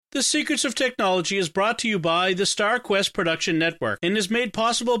The Secrets of Technology is brought to you by the StarQuest Production Network and is made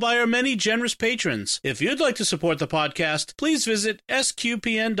possible by our many generous patrons. If you'd like to support the podcast, please visit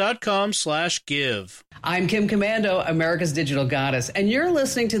sqpn.com/give. I'm Kim Commando, America's Digital Goddess, and you're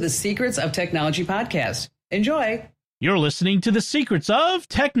listening to the Secrets of Technology podcast. Enjoy. You're listening to the Secrets of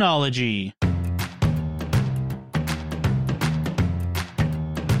Technology.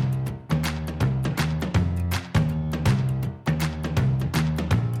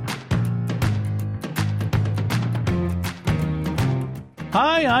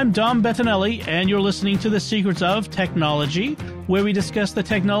 Hi, I'm Dom Bettinelli, and you're listening to The Secrets of Technology, where we discuss the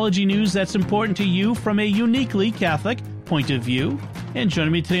technology news that's important to you from a uniquely Catholic point of view. And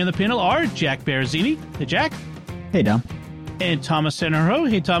joining me today on the panel are Jack Barazini. Hey, Jack. Hey, Dom. And Thomas Sanaro.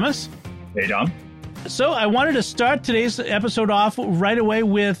 Hey, Thomas. Hey, Dom. So I wanted to start today's episode off right away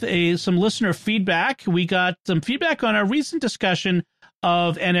with some listener feedback. We got some feedback on our recent discussion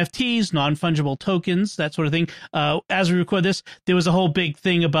of NFTs, non-fungible tokens, that sort of thing. As we record this, there was a whole big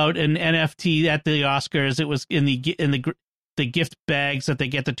thing about an NFT at the Oscars. It was in the gift bags that they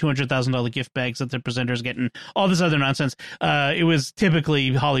get, the $200,000 gift bags that the presenters get, and all this other nonsense. It was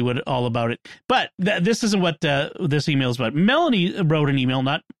typically Hollywood all about it. But this isn't what this email is about. Melanie wrote an email,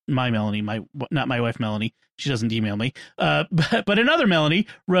 not my Melanie, not my wife Melanie. She doesn't email me. But another Melanie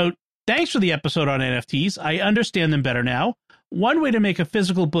wrote, "Thanks for the episode on NFTs. I understand them better now. One way to make a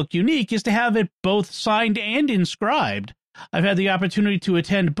physical book unique is to have it both signed and inscribed. I've had the opportunity to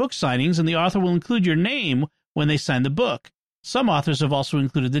attend book signings, and the author will include your name when they sign the book. Some authors have also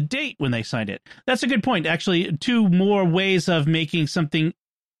included the date when they signed it." That's a good point. Actually, two more ways of making something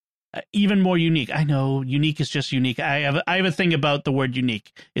even more unique. I know unique is just unique. I have a thing about the word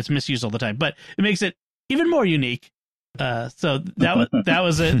unique. It's misused all the time, but it makes it even more unique. So that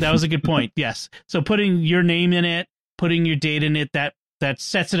was a good point. Yes. So putting your name in it, putting your date in it, that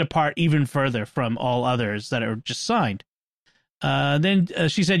sets it apart even further from all others that are just signed. Then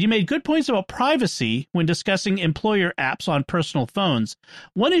she said, "You made good points about privacy when discussing employer apps on personal phones.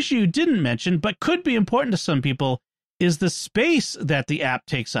 One issue you didn't mention, but could be important to some people, is the space that the app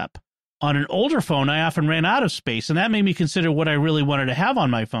takes up. On an older phone, I often ran out of space, and that made me consider what I really wanted to have on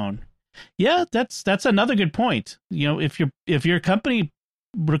my phone." Yeah, that's another good point. You know, if your company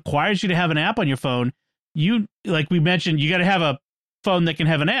requires you to have an app on your phone, you, like we mentioned, you got to have a phone that can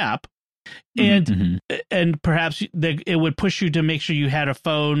have an app, and perhaps it would push you to make sure you had a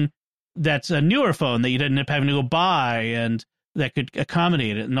phone that's a newer phone that you didn't end up having to go buy and that could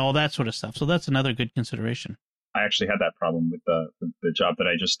accommodate it and all that sort of stuff. So that's another good consideration. I actually had that problem with the job that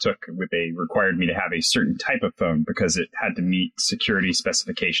I just took. They required me to have a certain type of phone because it had to meet security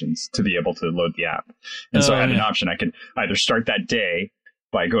specifications to be able to load the app. And so I had an option. I could either start that day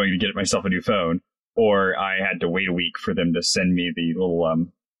by going to get myself a new phone, or I had to wait a week for them to send me the little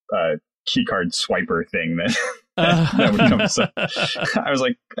key card swiper thing that would come. So I was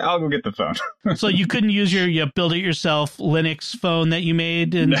like, I'll go get the phone. So you couldn't use your build it yourself Linux phone that you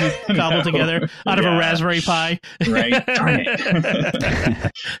made and cobbled together out of a Raspberry Pi, right? Darn it!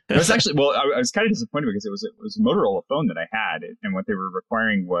 It was actually, well, I was kind of disappointed because it was a Motorola phone that I had, and what they were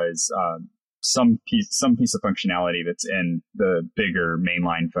requiring was some piece of functionality that's in the bigger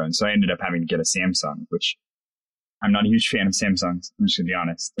mainline phone. So I ended up having to get a Samsung, which I'm not a huge fan of Samsungs. I'm just gonna be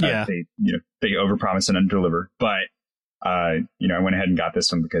honest. Yeah. They overpromise and underdeliver. But I went ahead and got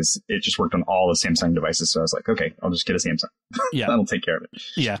this one because it just worked on all the Samsung devices. So I was like, okay, I'll just get a Samsung. Yeah, that'll take care of it.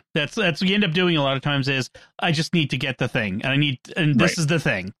 Yeah, that's what you end up doing a lot of times. Is I just need to get the thing, and this is the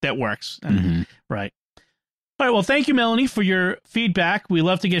thing that works. Right. All right. Well, thank you, Melanie, for your feedback. We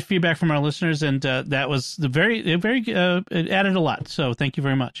love to get feedback from our listeners, and that was it added a lot. So thank you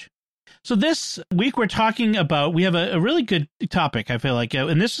very much. So this week we have a really good topic, I feel like,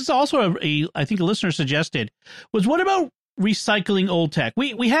 and this is also I think a listener suggested, was what about recycling old tech?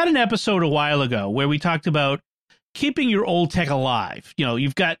 We had an episode a while ago where we talked about keeping your old tech alive. You know,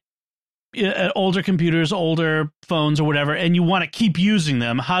 you've got older computers, older phones or whatever, and you want to keep using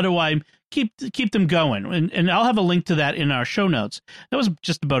them. How do I keep them going? And I'll have a link to that in our show notes. That was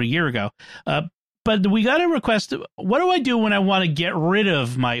just about a year ago. But we got a request. What do I do when I want to get rid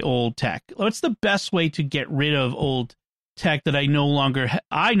of my old tech? What's the best way to get rid of old tech that I no longer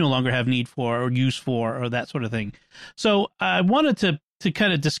have need for or use for or that sort of thing? So I wanted to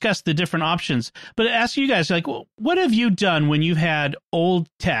kind of discuss the different options, but ask you guys, like, what have you done when you've had old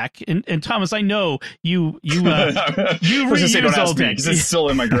tech? And Thomas, I know you reuse old tech because it's still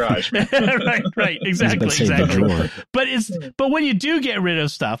in my garage. right, exactly. But when you do get rid of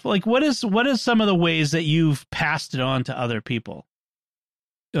stuff, like what is some of the ways that you've passed it on to other people,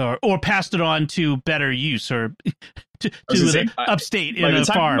 or passed it on to better use, or upstate in a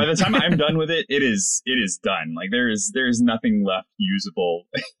farm. By the time I'm done with it, it is done. Like there is nothing left usable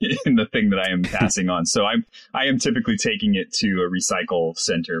in the thing that I am passing on. So I am typically taking it to a recycle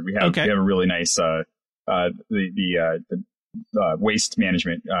center. We have a really nice the waste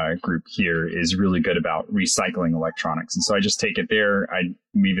management group here is really good about recycling electronics, and so I just take it there. I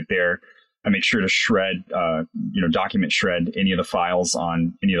leave it there. I make sure to shred, document shred any of the files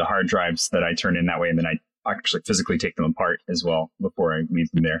on any of the hard drives that I turn in that way, and then I actually physically take them apart as well before I leave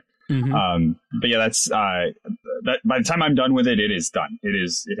them there. Mm-hmm. But yeah, that's that. By the time I'm done with it, it is done. It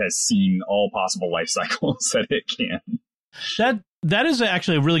has seen all possible life cycles that it can. That is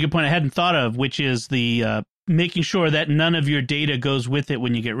actually a really good point I hadn't thought of, which is the making sure that none of your data goes with it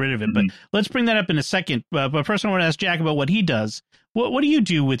when you get rid of it. Mm-hmm. But let's bring that up in a second. But first I want to ask Jack about what he does. What do you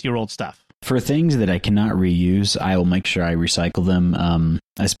do with your old stuff? For things that I cannot reuse, I will make sure I recycle them.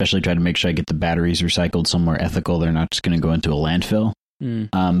 I especially try to make sure I get the batteries recycled somewhere ethical. They're not just going to go into a landfill.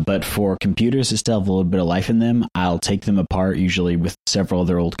 But for computers that still have a little bit of life in them, I'll take them apart, usually with several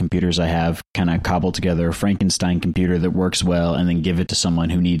other old computers I have, kind of cobble together a Frankenstein computer that works well, and then give it to someone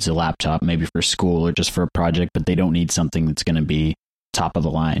who needs a laptop, maybe for school or just for a project, but they don't need something that's going to be top of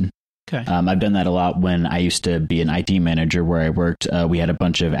the line. Okay. I've done that a lot when I used to be an IT manager where I worked. We had a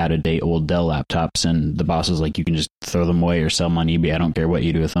bunch of out-of-date old Dell laptops, and the boss was like, you can just throw them away or sell them on eBay. I don't care what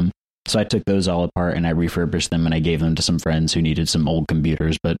you do with them. So I took those all apart and I refurbished them, and I gave them to some friends who needed some old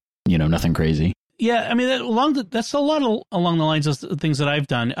computers, but, nothing crazy. Yeah, I mean, that's a lot along the lines of things that I've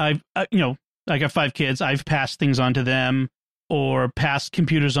done. I got 5 kids. I've passed things on to them, or passed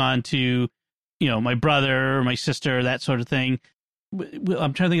computers on to, my brother or my sister, that sort of thing.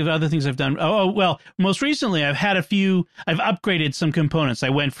 I'm trying to think of other things I've done. Well, most recently I've upgraded some components. I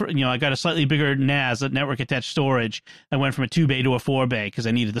went for, I got a slightly bigger NAS, a network attached storage. I went from a 2-bay to a 4-bay because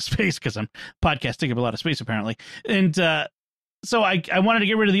I needed the space, because I'm podcasting up a lot of space apparently. And so I wanted to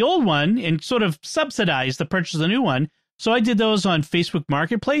get rid of the old one and sort of subsidize the purchase of the new one. So I did those on Facebook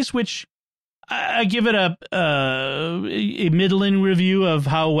Marketplace, which I give it a middling review of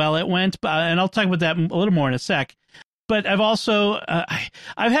how well it went. And I'll talk about that a little more in a sec. But I've also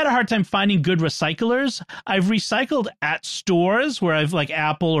I've had a hard time finding good recyclers. I've recycled at stores where I've like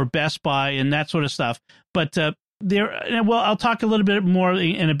Apple or Best Buy and that sort of stuff. But I'll talk a little bit more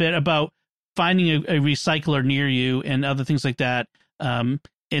in a bit about finding a recycler near you and other things like that. And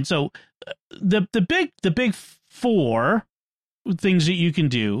so the big 4 things that you can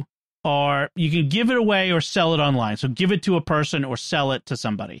do are you can give it away or sell it online. So give it to a person or sell it to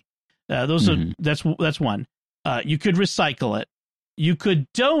somebody. That's one. You could recycle it. You could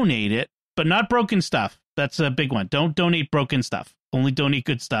donate it, but not broken stuff. That's a big one. Don't donate broken stuff. Only donate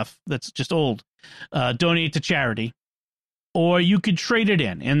good stuff that's just old. Donate to charity. Or you could trade it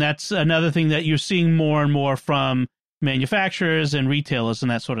in. And that's another thing that you're seeing more and more from manufacturers and retailers and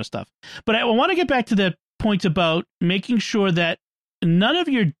that sort of stuff. But I want to get back to the point about making sure that none of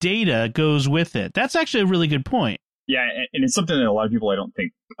your data goes with it. That's actually a really good point. Yeah, and it's something that a lot of people I don't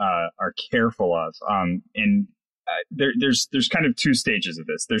think are careful of. There's kind of 2 stages of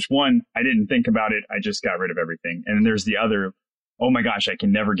this. There's one, I didn't think about it, I just got rid of everything. And then there's the other, oh my gosh, I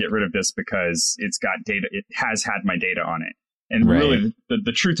can never get rid of this because it's got data. It has had my data on it. And really,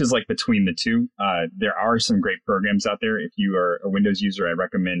 the truth is like between the two. There are some great programs out there. If you are a Windows user, I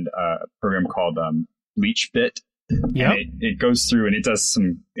recommend a program called LeechBit. Yeah, it goes through and it does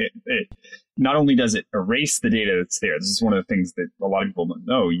some. It not only does it erase the data that's there. This is one of the things that a lot of people don't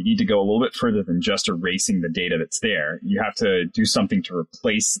know. You need to go a little bit further than just erasing the data that's there. You have to do something to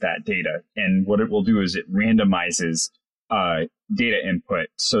replace that data. And what it will do is it randomizes data input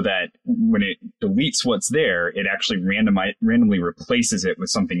so that when it deletes what's there, it actually randomly replaces it with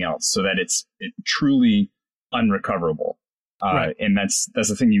something else so that it's truly unrecoverable. Right. And that's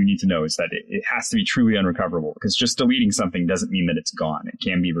the thing you need to know is that it has to be truly unrecoverable, because just deleting something doesn't mean that it's gone. It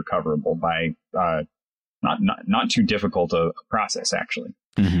can be recoverable by not too difficult a process, actually.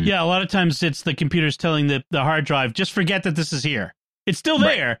 Mm-hmm. Yeah, a lot of times it's the computer's telling the hard drive, just forget that this is here. It's still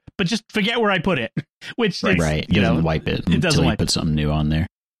there, but just forget where I put it. Which it doesn't wipe it until you put something new on there.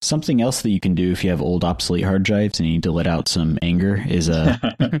 Something else that you can do if you have old obsolete hard drives and you need to let out some anger is a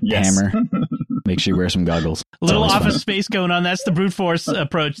hammer. Make sure you wear some goggles. A little office space going on. That's the brute force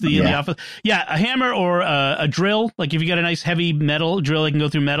approach. The office. Yeah, a hammer or a drill. Like if you got a nice heavy metal drill that can go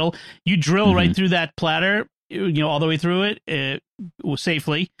through metal, you drill right through that platter, all the way through it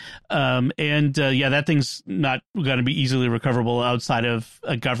safely. That thing's not going to be easily recoverable outside of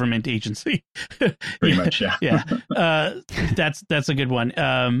a government agency. Pretty much, yeah. Yeah. That's a good one.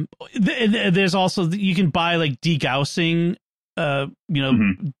 There's also, you can buy like degaussing,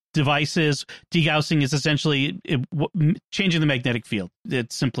 devices. Degaussing is essentially changing the magnetic field.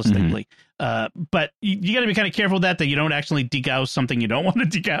 It's simplistically. But you got to be kind of careful with that you don't actually degauss something you don't want to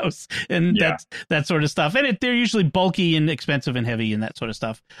degauss, and that sort of stuff. And they're usually bulky and expensive and heavy and that sort of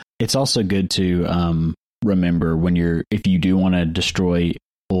stuff. It's also good to remember if you do want to destroy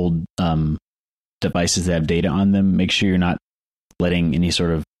old devices that have data on them, make sure you're not letting any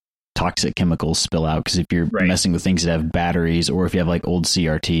sort of toxic chemicals spill out, because if you're messing with things that have batteries, or if you have like old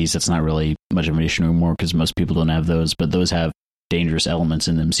CRTs, that's not really much of an issue anymore because most people don't have those, but those have dangerous elements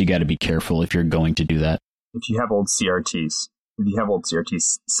in them, so you got to be careful if you're going to do that. If you have old CRTs,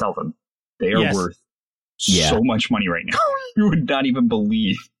 sell them. They are worth so much money right now. You would not even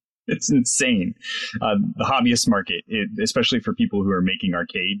believe. It's insane. The hobbyist market, especially for people who are making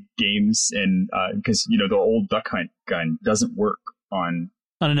arcade games, and because the old Duck Hunt gun doesn't work on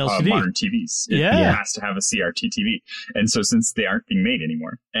an LCD. Modern TVs. It has to have a CRT TV. And so since they aren't being made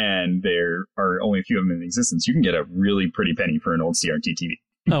anymore, and there are only a few of them in existence, you can get a really pretty penny for an old CRT TV.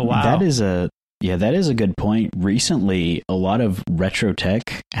 Oh, wow. That is a good point. Recently, a lot of retro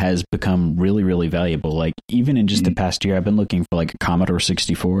tech has become really, really valuable. Like even in just the past year, I've been looking for like a Commodore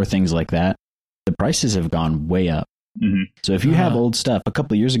 64, things like that. The prices have gone way up. Mm-hmm. So if you have old stuff, a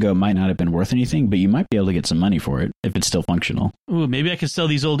couple of years ago, it might not have been worth anything, but you might be able to get some money for it if it's still functional. Ooh, maybe I could sell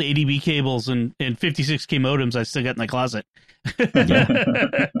these old ADB cables and 56K modems I still got in my closet.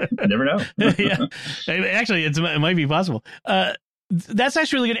 Never know. Yeah, actually, it might be possible. That's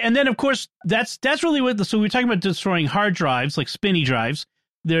actually really good. And then, of course, that's really what. So we're talking about destroying hard drives, like spinny drives.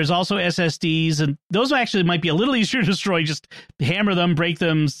 There's also SSDs, and those actually might be a little easier to destroy. Just hammer them, break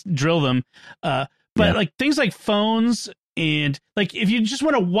them, drill them. But like things like phones, and like if you just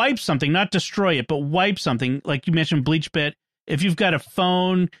want to wipe something, not destroy it, but wipe something, like you mentioned BleachBit. If you've got a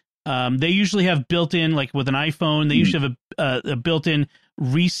phone, they usually have built-in, like with an iPhone, they usually have a built-in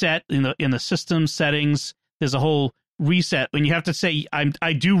reset in the system settings. There's a whole reset when you have to say,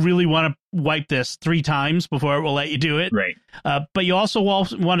 I do really want to wipe this 3 times before it will let you do it. Right. But you also want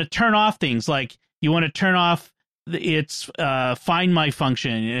to turn off things, like you want to turn off its Find My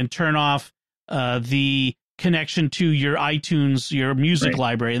function and turn off the connection to your iTunes, your music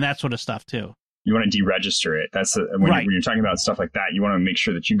library, and that sort of stuff too. You want to deregister it. That's when you're talking about stuff like that, you want to make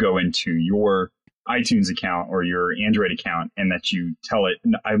sure that you go into your iTunes account or your Android account and that you tell it,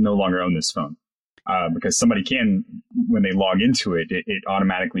 I no longer own this phone. Because somebody can, when they log into it, it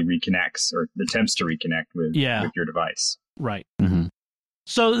automatically reconnects or attempts to reconnect with your device. Right. Mm-hmm.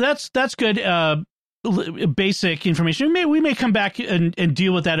 So that's good. Basic information. We may come back and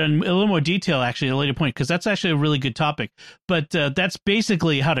deal with that in a little more detail, actually, at a later point, because that's actually a really good topic. But that's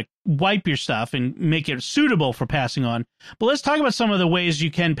basically how to wipe your stuff and make it suitable for passing on. But let's talk about some of the ways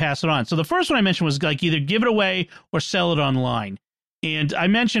you can pass it on. So the first one I mentioned was like either give it away or sell it online. And I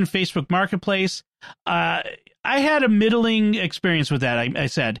mentioned Facebook Marketplace. I had a middling experience with that, I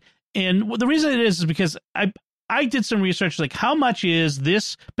said. And the reason it is because I did some research, like how much is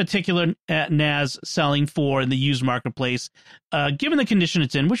this particular NAS selling for in the used marketplace, given the condition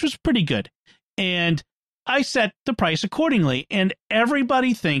it's in, which was pretty good. And I set the price accordingly. And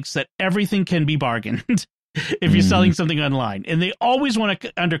everybody thinks that everything can be bargained if you're selling something online, and they always want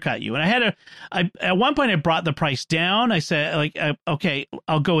to undercut you. And at one point I brought the price down. I said, like, okay,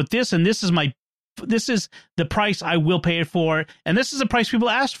 I'll go with this, and this is the price I will pay it for, and this is the price people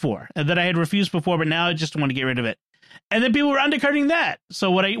asked for that I had refused before, but now I just want to get rid of it. And then people were undercutting that.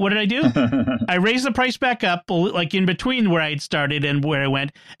 So what did I do? I raised the price back up, like in between where I had started and where I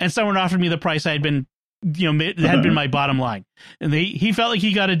went, and someone offered me the price I had been, that had been my bottom line. And he felt like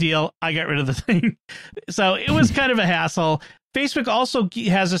he got a deal. I got rid of the thing. So it was kind of a hassle. Facebook also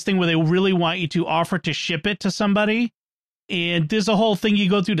has this thing where they really want you to offer to ship it to somebody. And there's a whole thing you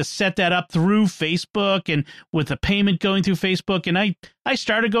go through to set that up through Facebook and with the payment going through Facebook. And I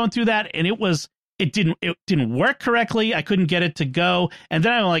started going through that, and it didn't work correctly. I couldn't get it to go. And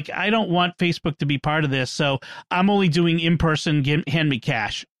then I'm like, I don't want Facebook to be part of this. So I'm only doing in-person hand me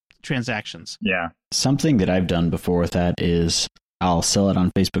cash transactions. Yeah. Something that I've done before with that is I'll sell it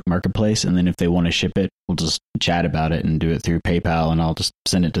on Facebook Marketplace, and then if they want to ship it, we'll just chat about it and do it through PayPal, and I'll just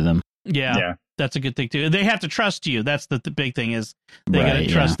send it to them. Yeah. That's a good thing too. They have to trust you. That's the big thing, is they got to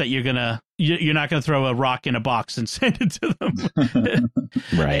trust that you're not gonna throw a rock in a box and send it to them.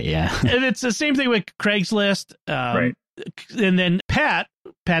 Right. Yeah. And it's the same thing with Craigslist. Right. And then Pat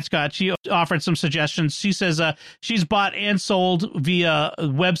Scott, she offered some suggestions. She says she's bought and sold via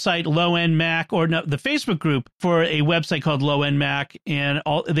website Low End Mac, or no, the Facebook group for a website called Low End Mac, and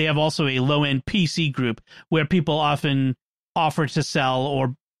they have also a Low End PC group where people often offer to sell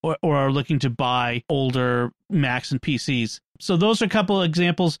or are looking to buy older Macs and PCs. So those are a couple of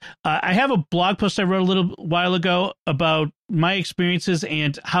examples. I have a blog post I wrote a little while ago about my experiences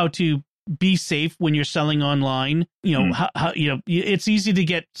and how to be safe when you're selling online. How it's easy to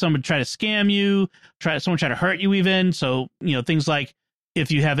get someone to try to scam you, someone try to hurt you even. So, things like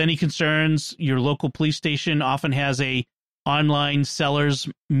if you have any concerns, your local police station often has a online sellers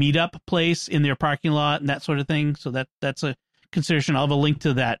meetup place in their parking lot and that sort of thing. So that's a consideration. I'll have a link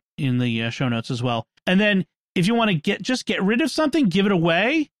to that in the show notes as well. And then if you want to get rid of something, give it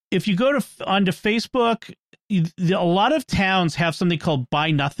away. If you go onto Facebook, a lot of towns have something called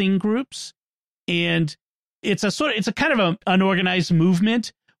buy nothing groups, and it's a kind of an unorganized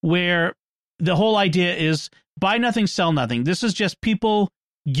movement where the whole idea is buy nothing, sell nothing. This is just people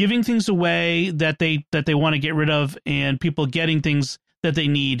giving things away that they want to get rid of, and people getting things that they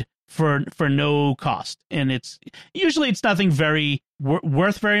need for no cost. And it's nothing very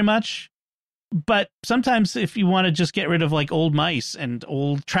worth very much. But sometimes if you want to just get rid of like old mice and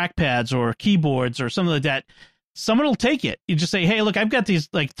old trackpads or keyboards or something like that, someone will take it. You just say, hey, look, I've got these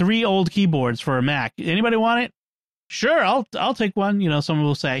like 3 old keyboards for a Mac. Anybody want it? Sure, I'll take one. Someone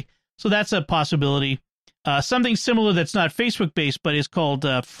will say. So that's a possibility. Something similar that's not Facebook based, but is called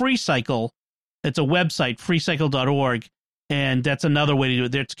FreeCycle. It's a website, freecycle.org. And that's another way to do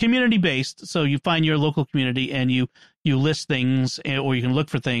it. It's community based. So you find your local community and you list things, or you can look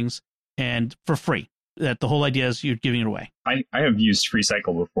for things, and for free. That the whole idea is you're giving it away. I have used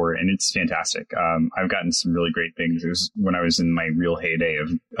FreeCycle before, and it's fantastic. I've gotten some really great things. It was when I was in my real heyday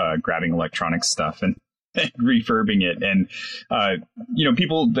of grabbing electronic stuff and refurbing it. And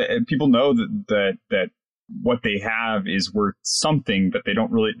people know that what they have is worth something, but they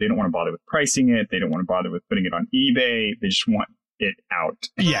don't want to bother with pricing it. They don't want to bother with putting it on eBay. They just want it out.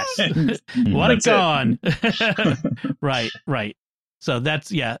 Yes. Want it gone. Right. So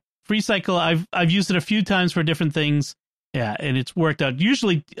that's, FreeCycle, I've used it a few times for different things. Yeah, and it's worked out.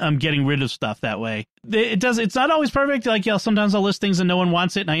 Usually I'm getting rid of stuff that way. It's not always perfect. Like, sometimes I'll list things and no one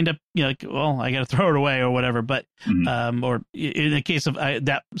wants it, and I end up, I got to throw it away or whatever. But, or in the case of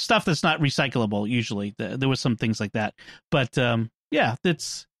that stuff that's not recyclable, usually there was some things like that. But,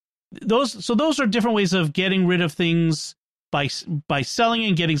 those are different ways of getting rid of things by selling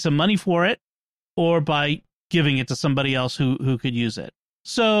and getting some money for it, or by giving it to somebody else who could use it.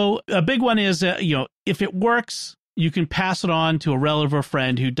 So a big one is, if it works, you can pass it on to a relative or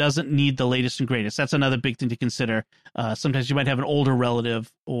friend who doesn't need the latest and greatest. That's another big thing to consider. Sometimes you might have an older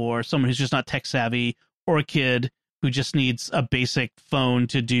relative or someone who's just not tech savvy, or a kid who just needs a basic phone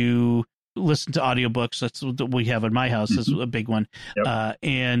to listen to audiobooks. That's what we have in my house. Is a big one. Yep.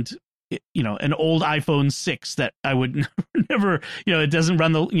 And an old iPhone 6 that I would never, it doesn't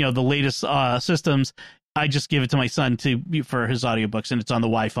run the latest systems. I just give it to my son for his audiobooks, and it's on the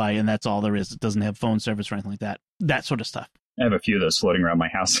Wi-Fi, and that's all there is. It doesn't have phone service or anything like that. That sort of stuff. I have a few of those floating around my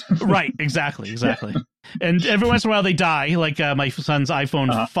house. Right, exactly. And every once in a while they die, like my son's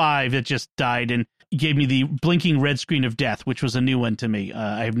iPhone 5, it just died and gave me the blinking red screen of death, which was a new one to me.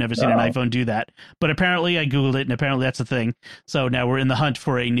 I've never seen an iPhone do that, but apparently I Googled it, and apparently that's a thing. So now we're in the hunt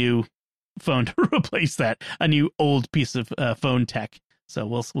for a new phone to replace that, a new old piece of phone tech. So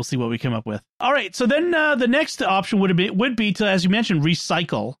we'll see what we come up with. All right. So then the next option would be to, as you mentioned,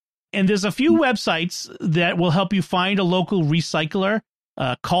 recycle. And there's a few websites that will help you find a local recycler.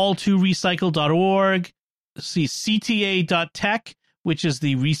 Call2recycle.org. See CTA.tech, which is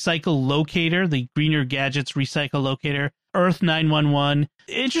the recycle locator, the Greener Gadgets recycle locator. Earth 911.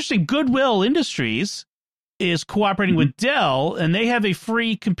 Interesting. Goodwill Industries is cooperating with Dell, and they have a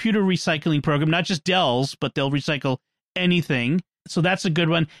free computer recycling program. Not just Dell's, but they'll recycle anything. So that's a good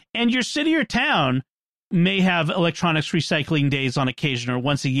one. And your city or town may have electronics recycling days on occasion, or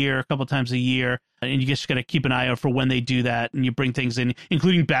once a year, a couple times a year. And you just got to keep an eye out for when they do that. And you bring things in,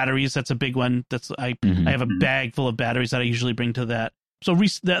 including batteries. That's a big one. I have a bag full of batteries that I usually bring to that. So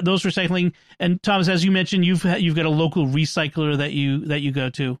those recycling. And Thomas, as you mentioned, you've got a local recycler that you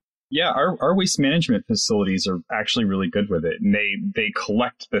go to. Yeah, our waste management facilities are actually really good with it, and they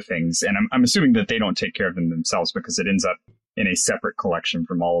collect the things. And I'm assuming that they don't take care of them themselves, because it ends up in a separate collection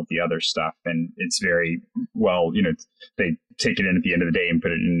from all of the other stuff. And it's very well, they take it in at the end of the day and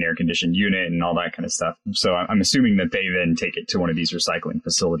put it in an air conditioned unit and all that kind of stuff. So I'm assuming that they then take it to one of these recycling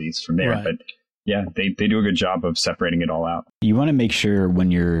facilities from there. Right. But yeah, they do a good job of separating it all out. You want to make sure when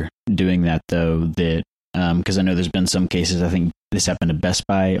you're doing that, though, that because I know there's been some cases, I think this happened to Best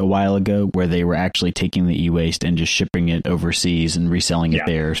Buy a while ago, where they were actually taking the e-waste and just shipping it overseas and reselling it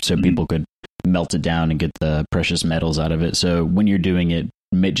there, so people could melt it down and get the precious metals out of it. So when you're doing it,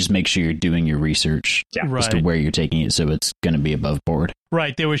 just make sure you're doing your research as to where you're taking it, so it's going to be above board.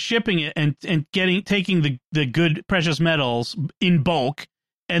 Right. They were shipping it and taking the good precious metals in bulk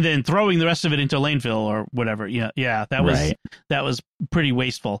and then throwing the rest of it into landfill or whatever. Yeah. That was pretty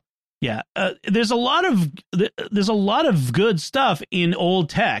wasteful. Yeah, there's a lot of good stuff in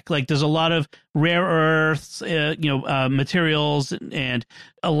old tech. Like there's a lot of rare earths, materials, and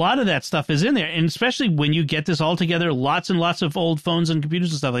a lot of that stuff is in there. And especially when you get this all together, lots and lots of old phones and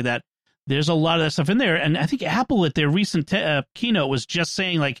computers and stuff like that. There's a lot of that stuff in there. And I think Apple at their recent keynote was just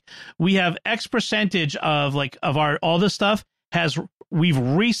saying like we have X percentage of all this stuff we've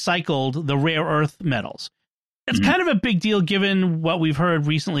recycled the rare earth metals. It's kind of a big deal given what we've heard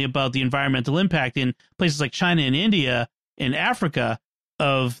recently about the environmental impact in places like China and India and Africa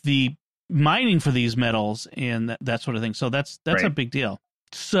of the mining for these metals and that sort of thing. So that's a big deal.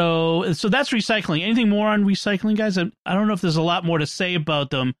 So that's recycling. Anything more on recycling, guys? I don't know if there's a lot more to say about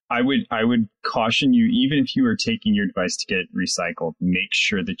them. I would caution you, even if you are taking your device to get it recycled, make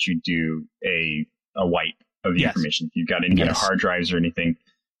sure that you do a wipe of the information. If you've got any kind of hard drives or anything,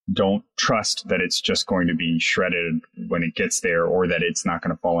 don't trust that it's just going to be shredded when it gets there, or that it's not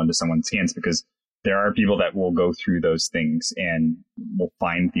going to fall into someone's hands, because there are people that will go through those things and will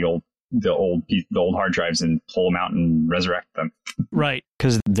find the old hard drives and pull them out and resurrect them. Right.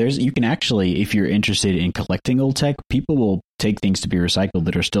 Because you can actually, if you're interested in collecting old tech, people will take things to be recycled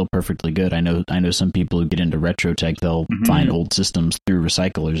that are still perfectly good. I know some people who get into retro tech, they'll find old systems through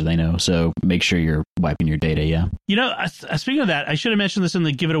recyclers they know. So make sure you're wiping your data. Yeah. Speaking of that, I should have mentioned this in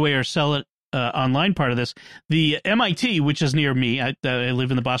the give it away or sell it online part of this. The MIT, which is near me, I live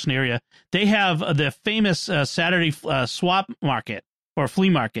in the Boston area, they have the famous Saturday swap market or flea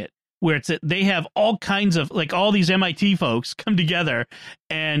market, where they have all kinds of, like, all these MIT folks come together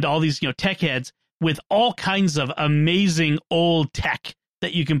and all these, tech heads with all kinds of amazing old tech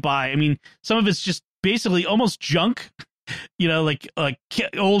that you can buy. I mean, some of it's just basically almost junk, like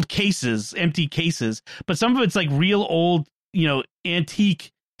old cases, empty cases, but some of it's like real old,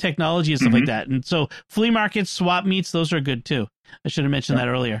 antique technology and stuff like that. And so flea markets, swap meets, those are good too. I should have mentioned that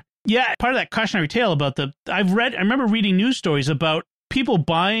earlier. Yeah, part of that cautionary tale about I remember reading news stories about people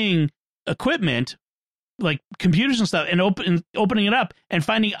buying equipment like computers and stuff and opening it up and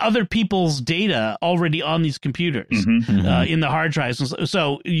finding other people's data already on these computers in the hard drives.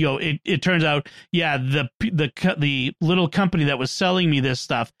 So it turns out, the little company that was selling me this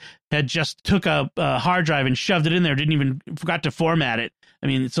stuff had just took a hard drive and shoved it in there, forgot to format it. I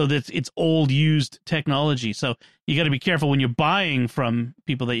mean, so it's old used technology. So you got to be careful when you're buying from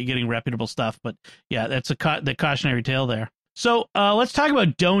people that you're getting reputable stuff. But yeah, that's the cautionary tale there. So let's talk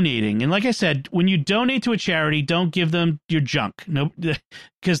about donating. And like I said, when you donate to a charity, don't give them your junk. No,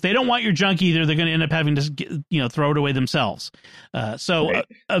 because they don't want your junk either. They're going to end up having to, throw it away themselves. And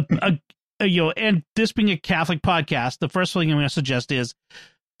this being a Catholic podcast, the first thing I'm going to suggest is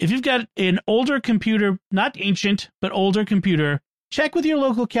if you've got an older computer, not ancient, but older computer, check with your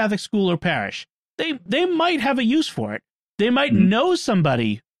local Catholic school or parish. They might have a use for it. They might know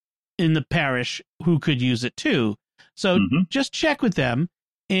somebody in the parish who could use it too. So just check with them.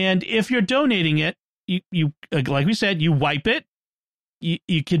 And if you're donating it, you like we said, you wipe it.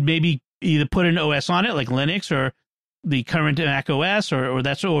 You could maybe either put an OS on it, like Linux or the current Mac OS, or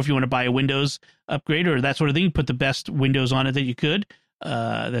if you want to buy a Windows upgrade or that sort of thing, you put the best Windows on it that you could.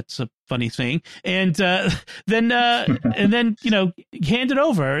 That's a funny thing. And then hand it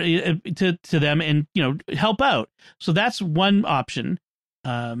over to them and, help out. So that's one option.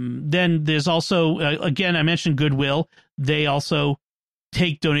 Then there's also, again, I mentioned Goodwill. They also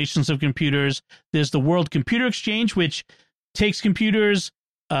take donations of computers. There's the World Computer Exchange, which takes computers,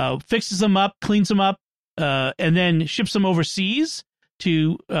 fixes them up, cleans them up, and then ships them overseas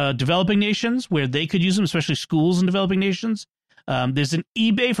to developing nations where they could use them, especially schools in developing nations. There's an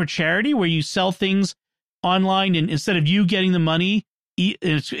eBay for charity where you sell things online, and instead of you getting the money,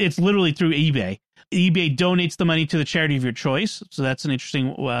 it's literally through eBay. eBay donates the money to the charity of your choice. So that's an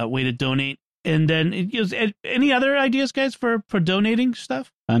interesting way to donate. And then any other ideas, guys, for donating stuff?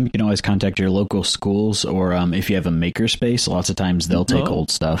 You can always contact your local schools, or if you have a makerspace, lots of times they'll take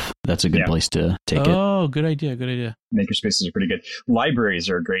old stuff. That's a good place to take it. Oh, good idea. Good idea. Makerspaces are pretty good. Libraries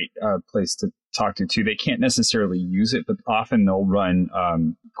are a great place to talk to, too. They can't necessarily use it, but often they'll run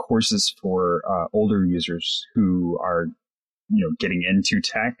courses for older users who are getting into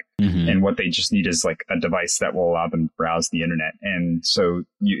tech, and what they just need is like a device that will allow them to browse the internet. And so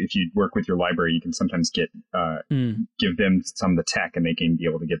if you work with your library, you can sometimes give them some of the tech, and they can be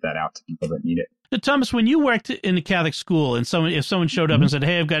able to get that out to people that need it. Thomas, when you worked in a Catholic school and if someone showed up and said,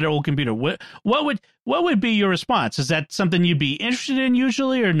 "Hey, I've got an old computer," what would be your response? Is that something you'd be interested in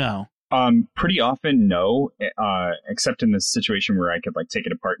usually, or no? Pretty often, no, except in the situation where I could like take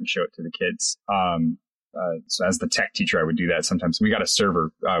it apart and show it to the kids. So as the tech teacher, I would do that sometimes. We got a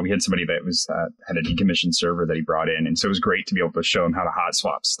server. We had somebody that was had a decommissioned server that he brought in. And so it was great to be able to show him how to hot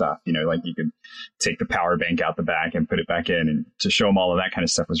swap stuff. You know, like you could take the power bank out the back and put it back in, and to show him all of that kind of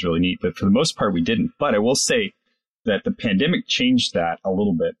stuff was really neat. But for the most part, we didn't. But I will say that the pandemic changed that a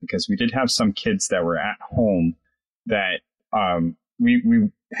little bit, because we did have some kids that were at home that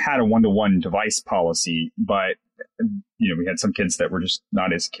we had a one-to-one device policy, but you know, we had some kids that were just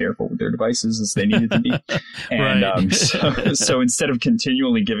not as careful with their devices as they needed to be. And so instead of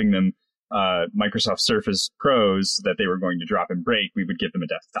continually giving them Microsoft Surface Pros that they were going to drop and break, we would give them a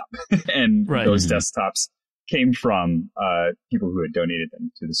desktop. And those desktops came from people who had donated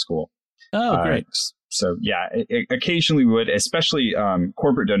them to the school. Oh, great. So yeah, occasionally we would, especially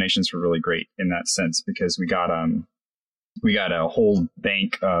corporate donations were really great in that sense, because we got a whole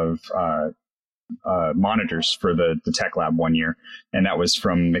bank of monitors for the tech lab one year, and that was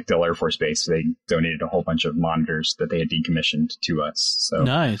from MacDill Air Force Base. They donated a whole bunch of monitors that they had decommissioned to us. So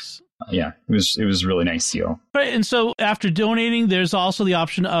nice. Yeah, it was a really nice deal. Right, and so after donating, there's also the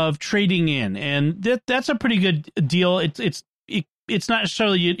option of trading in, and that's a pretty good deal. It's not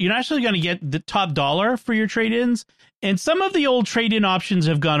necessarily, you're not necessarily going to get the top dollar for your trade-ins, and some of the old trade-in options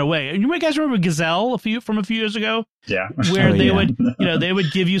have gone away. And you guys remember Gazelle from a few years ago? Yeah, where they would, they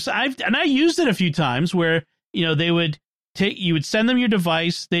would give you. I used it a few times where they would you would send them your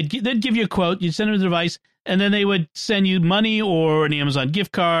device, they'd give you a quote, you'd send them the device, and then they would send you money or an Amazon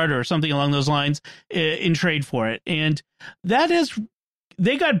gift card or something along those lines in trade for it. And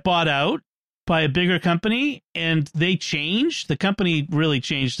they got bought out by a bigger company, and they changed. The company really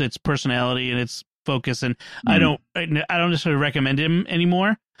changed its personality and its focus, and I don't necessarily recommend him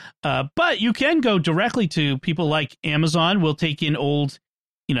anymore. But you can go directly to people like Amazon. Will take in old,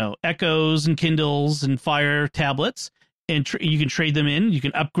 Echoes and Kindles and Fire tablets, and you can trade them in. You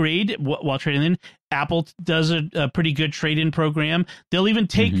can upgrade while trading in. Apple does a pretty good trade-in program. They'll even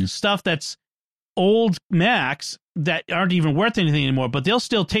take stuff that's old Macs that aren't even worth anything anymore, but they'll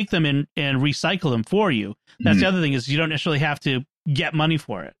still take them in and recycle them for you. That's the other thing, is you don't necessarily have to get money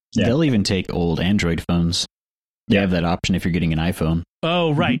for it. Yeah. They'll even take old Android phones. They have that option if you're getting an iPhone.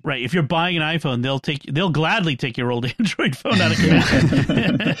 Oh, right. If you're buying an iPhone, they'll gladly take your old Android phone out of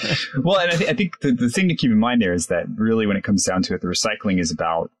commission. Well, and I think the thing to keep in mind there is that really, when it comes down to it, the recycling is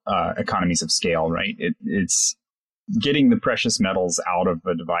about economies of scale, right? It's getting the precious metals out of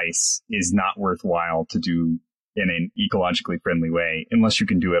a device is not worthwhile to do in an ecologically friendly way unless you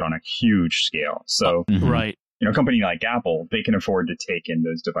can do it on a huge scale. So, right. A company like Apple, they can afford to take in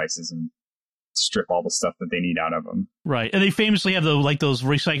those devices and strip all the stuff that they need out of them. Right. And they famously have those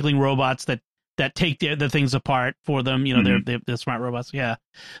recycling robots that take the things apart for them. They're smart robots. Yeah.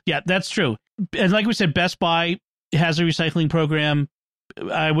 Yeah, that's true. And like we said, Best Buy has a recycling program.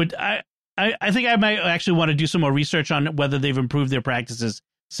 I think I might actually want to do some more research on whether they've improved their practices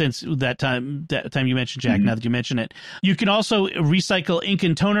since that time you mentioned, Jack. Now that you mention it, you can also recycle ink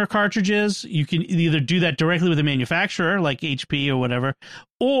and toner cartridges. You can either do that directly with a manufacturer like HP or whatever,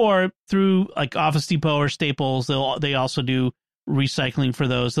 or through like Office Depot or Staples. They also do recycling for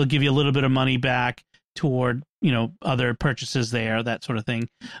those. They'll give you a little bit of money back toward other purchases there, that sort of thing.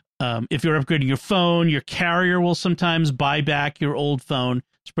 If you're upgrading your phone, your carrier will sometimes buy back your old phone.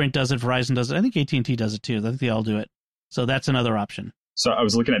 Sprint does it, Verizon does it. I think AT&T does it too. I think they all do it. So that's another option. So I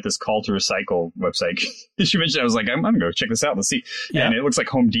was looking at this Call to Recycle website. As you mentioned, I was like, I'm going to go check this out. Let's see. Yeah. And it looks like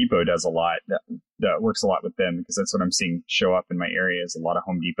Home Depot does a lot. That works a lot with them, because that's what I'm seeing show up in my area, is a lot of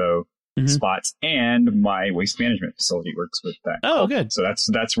Home Depot spots. And my waste management facility works with that. Oh, good. So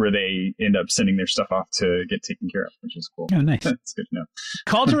that's where they end up sending their stuff off to get taken care of, which is cool. Oh, nice. That's good to know.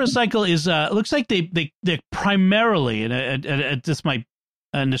 Call to Recycle is looks like they primarily, and just my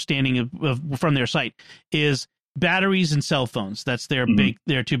understanding of from their site, is batteries and cell phones. That's their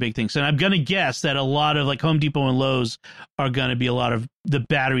two big things. And I'm going to guess that a lot of like Home Depot and Lowe's are going to be a lot of the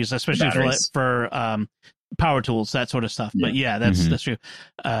batteries, especially for power tools, that sort of stuff. Yeah. But yeah, that's true.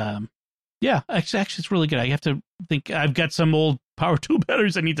 Yeah, actually, it's really good. I have to think. I've got some old power tool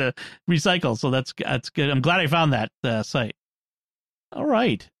batteries I need to recycle, so that's good. I'm glad I found that site. All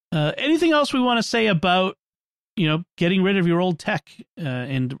right. Anything else we want to say about getting rid of your old tech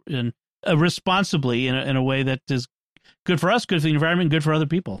and responsibly in a way that is good for us, good for the environment, good for other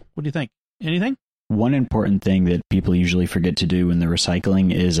people? What do you think? Anything? One important thing that people usually forget to do when they're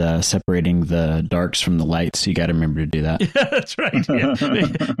recycling is separating the darks from the lights. You got to remember to do that. Yeah, that's right. Yeah.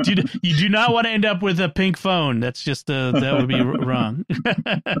 You do not want to end up with a pink phone. That's just that would be wrong.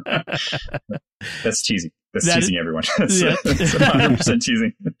 That's cheesy. That's teasing everyone. That's 100%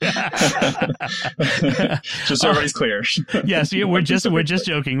 teasing. Just so everybody's clear. Yes, we're just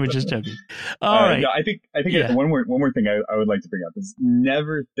joking. We're just joking. All right. No, I think one more thing I would like to bring up is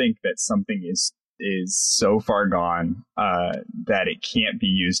never think that something is so far gone that it can't be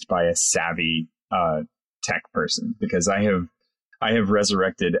used by a savvy tech person, because I have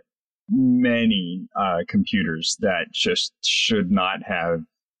resurrected many computers that just should not have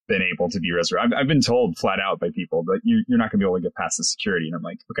been able to be resurrected. I've been told flat out by people that you're not going to be able to get past the security, and I'm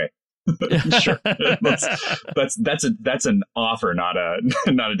like, okay, sure. That's an offer, not a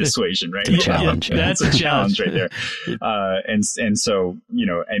dissuasion, right? Challenge. That's a challenge right there. And so,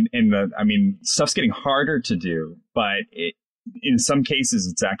 stuff's getting harder to do, but in some cases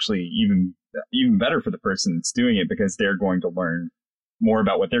it's actually even better for the person that's doing it, because they're going to learn more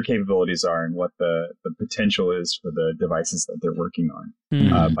about what their capabilities are and what the potential is for the devices that they're working on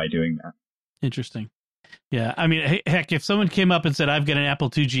by doing that. Interesting. Yeah. I mean, heck, if someone came up and said, I've got an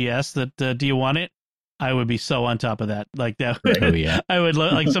Apple II GS that, do you want it? I would be so on top of that. Like that. Right. Oh, yeah. I would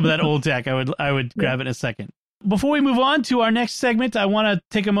like some of that old tech. I would grab it in a second. Before we move on to our next segment, I want to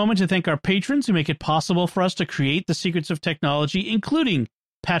take a moment to thank our patrons who make it possible for us to create the secrets of technology, including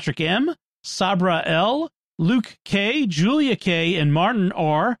Patrick M., Sabra L., Luke K., Julia K., and Martin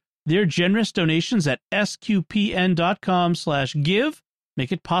R. Their generous donations at sqpn.com/give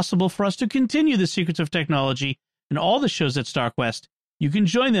make it possible for us to continue the secrets of technology and all the shows at StarQuest. You can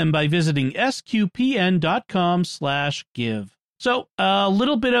join them by visiting sqpn.com/give. So a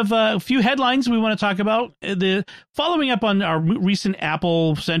little bit of a few headlines we want to talk about. Following up on our recent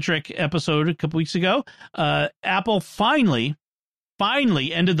Apple-centric episode a couple weeks ago, Apple finally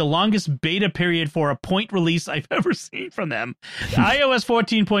ended the longest beta period for a point release I've ever seen from them. iOS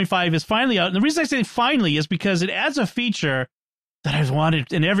 14.5 is finally out. And the reason I say finally is because it adds a feature that I've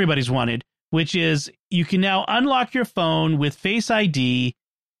wanted and everybody's wanted, which is you can now unlock your phone with Face ID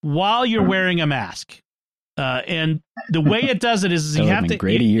while you're wearing a mask. And the way it does it is you have to.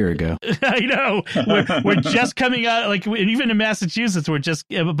 Great a year ago. I know we're just coming out, like even in Massachusetts, we're just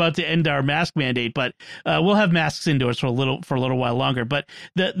about to end our mask mandate, but we'll have masks indoors for a little while longer. But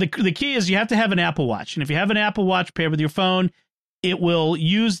the key is you have to have an Apple Watch, and if you have an Apple Watch paired with your phone, it will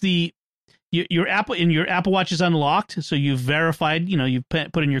use your Apple Watch is unlocked, so you've verified, you've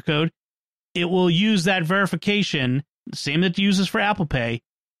put in your code. It will use that verification, same that it uses for Apple Pay,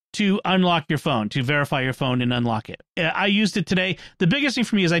 to unlock your phone, to verify your phone and unlock it. I used it today. The biggest thing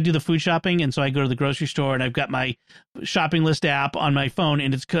for me is I do the food shopping, and so I go to the grocery store, and I've got my shopping list app on my phone,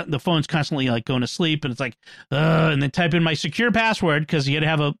 and the phone's constantly like going to sleep, and it's like, and then type in my secure password, because you got to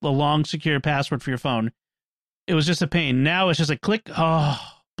have a long secure password for your phone. It was just a pain. Now it's just a click. Oh,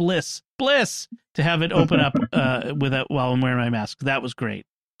 bliss to have it open up while I'm wearing my mask. That was great.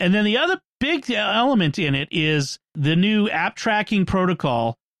 And then the other big element in it is the new app tracking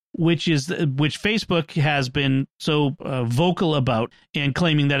protocol, which Facebook has been so vocal about and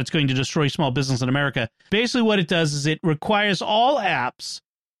claiming that it's going to destroy small business in America. Basically what it does is it requires all apps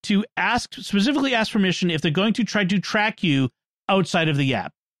to specifically ask permission if they're going to try to track you outside of the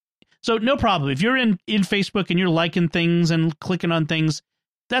app. So no problem. If you're in Facebook and you're liking things and clicking on things,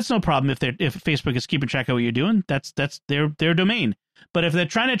 that's no problem if Facebook is keeping track of what you're doing. That's their domain. But if they're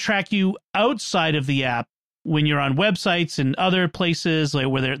trying to track you outside of the app, when you're on websites and other places like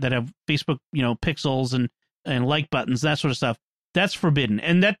that have Facebook, pixels and like buttons, that sort of stuff, that's forbidden.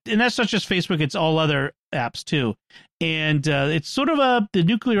 And that's not just Facebook; it's all other apps too. And it's sort of the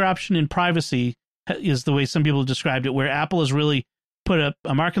nuclear option in privacy is the way some people have described it, where Apple has really put a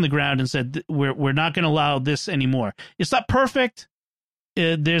mark in the ground and said we're not going to allow this anymore. It's not perfect.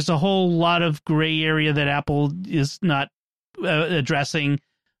 There's a whole lot of gray area that Apple is not addressing.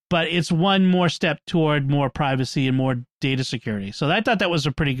 But it's one more step toward more privacy and more data security. So I thought that was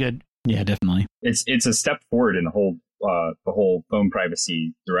a pretty good. Yeah, definitely. It's a step forward in the whole phone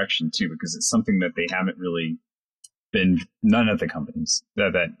privacy direction too, because it's something that they haven't really been. None of the companies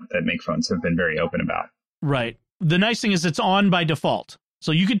that make phones have been very open about. Right. The nice thing is it's on by default,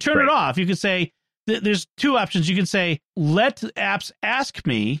 so you can turn it off. You can say there's two options. You can say let apps ask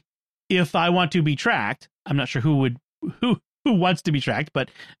me if I want to be tracked. I'm not sure who wants to be tracked,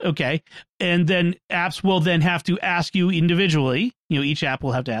 but okay. And then apps will then have to ask you individually, each app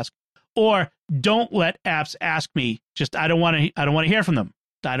will have to ask, or don't let apps ask me. Just, I don't want to hear from them.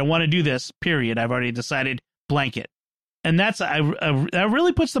 I don't want to do this, period. I've already decided, blanket. And that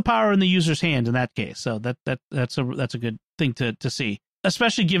really puts the power in the user's hand in that case. So that's a good thing to see,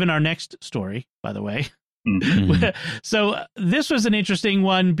 especially given our next story, by the way. Mm-hmm. So this was an interesting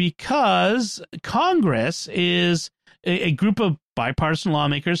one because Congress is a group of bipartisan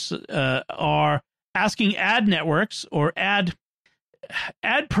lawmakers are asking ad networks or ad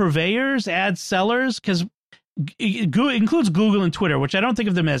purveyors, ad sellers, because it includes Google and Twitter, which I don't think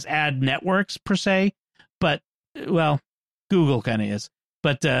of them as ad networks per se, but, well, Google kind of is.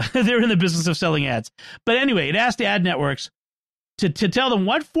 But they're in the business of selling ads. But anyway, it asked ad networks to tell them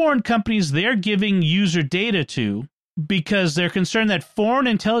what foreign companies they're giving user data to, because they're concerned that foreign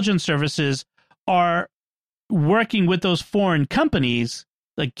intelligence services are working with those foreign companies,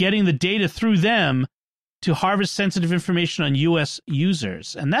 like getting the data through them to harvest sensitive information on U.S.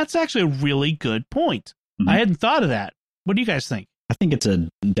 users. And that's actually a really good point. Mm-hmm. I hadn't thought of that. What do you guys think? I think it's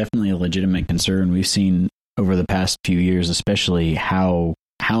definitely a legitimate concern. We've seen over the past few years, especially how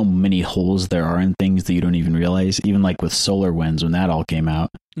many holes there are in things that you don't even realize, even like with SolarWinds when that all came out.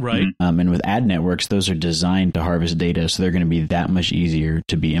 Right. And with ad networks, those are designed to harvest data, so they're going to be that much easier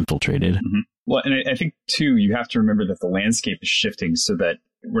to be infiltrated. Mm-hmm. Well, and I think, too, you have to remember that the landscape is shifting so that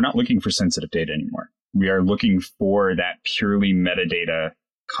we're not looking for sensitive data anymore. We are looking for that purely metadata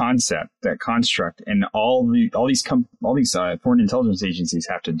concept, that construct. And all these foreign intelligence agencies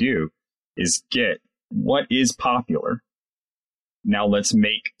have to do is get what is popular. Now let's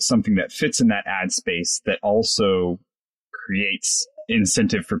make something that fits in that ad space that also creates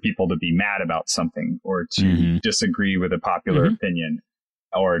incentive for people to be mad about something or to disagree with a popular opinion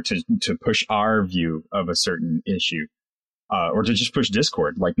or to push our view of a certain issue or to just push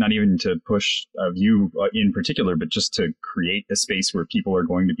discord, like not even to push a view in particular, but just to create a space where people are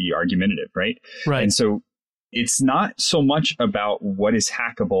going to be argumentative, right? Right. And so it's not so much about what is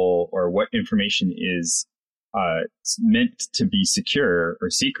hackable or what information is meant to be secure or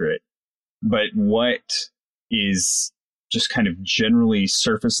secret, but what is just kind of generally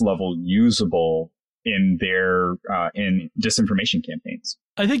surface level usable in their in disinformation campaigns.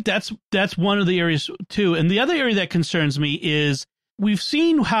 I think that's one of the areas too. And the other area that concerns me is we've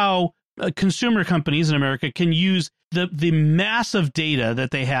seen how consumer companies in America can use the massive data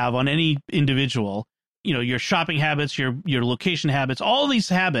that they have on any individual, you know, your shopping habits, your location habits, all these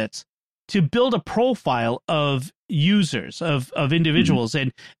habits, to build a profile of users, of individuals,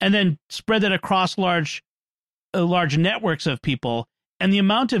 and then spread that across large networks of people. And the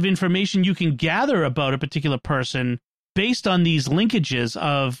amount of information you can gather about a particular person based on these linkages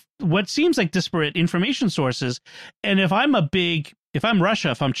of what seems like disparate information sources. And if I'm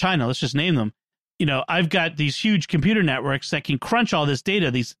Russia, if I'm China, let's just name them, you know, I've got these huge computer networks that can crunch all this data,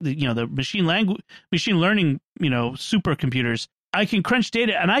 the machine learning, supercomputers. I can crunch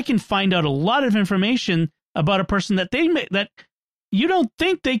data and I can find out a lot of information about a person that that you don't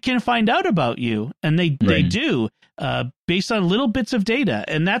think they can find out about you. And they do, based on little bits of data.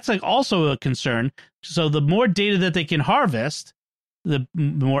 And that's like also a concern. So the more data that they can harvest, the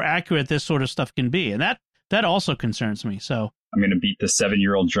more accurate this sort of stuff can be. And that also concerns me. So I'm going to beat the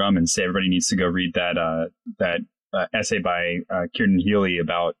 7-year-old drum and say everybody needs to go read that essay by Kieran Healy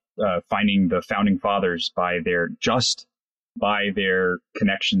about finding the founding fathers by their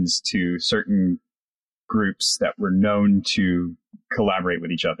connections to certain groups that were known to collaborate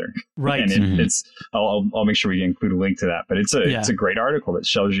with each other. Right. And it's I'll make sure we include a link to that. But it's a great article that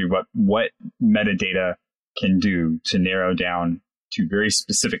shows you what metadata can do to narrow down to very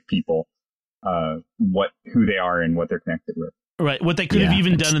specific people who they are and what they're connected with. Right. What they could have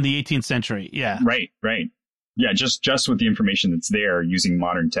even done in the 18th century. Yeah. Right. Yeah. Just with the information that's there using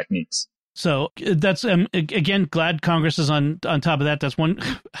modern techniques. So that's again, glad Congress is on top of that. That's one.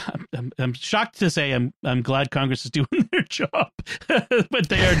 I'm shocked to say I'm glad Congress is doing their job, but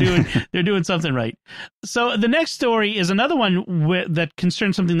they're doing something right. So the next story is another one that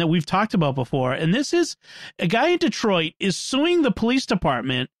concerns something that we've talked about before, and this is a guy in Detroit is suing the police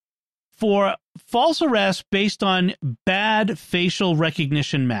department for false arrest based on bad facial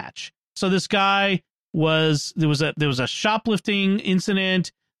recognition match. So this guy there was a shoplifting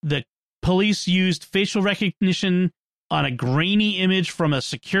incident. The police used facial recognition on a grainy image from a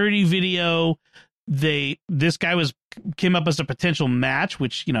security video. This guy came up as a potential match,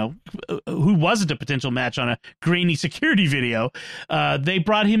 which, who wasn't a potential match on a grainy security video? They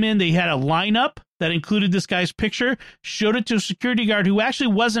brought him in. They had a lineup that included this guy's picture, showed it to a security guard who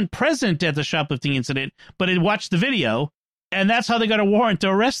actually wasn't present at the shoplifting incident, but had watched the video. And that's how they got a warrant to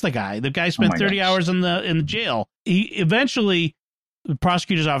arrest the guy. The guy spent 30 hours in the jail. The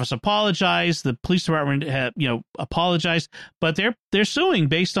prosecutor's office apologized. The police department apologized, but they're suing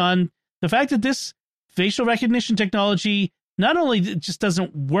based on the fact that this facial recognition technology not only just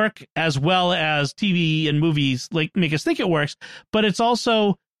doesn't work as well as TV and movies like make us think it works, but it's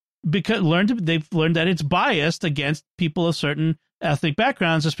also because they've learned that it's biased against people of certain ethnic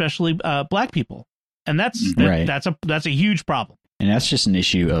backgrounds, especially black people, and that's a huge problem. And that's just an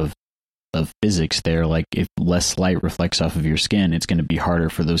issue of physics there. Like if less light reflects off of your skin, it's going to be harder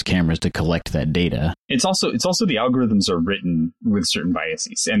for those cameras to collect that data. It's also the algorithms are written with certain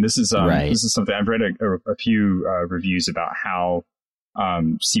biases, and this is something I've read a few reviews about how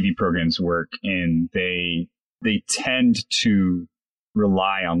CV programs work, and they tend to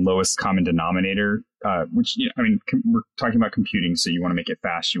rely on lowest common denominator, which we're talking about computing, so you want to make it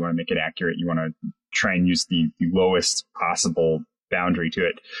fast, you want to make it accurate, you want to try and use the lowest possible boundary to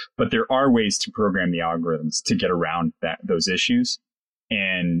it. But there are ways to program the algorithms to get around those issues.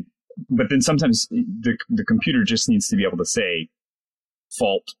 But then sometimes the computer just needs to be able to say,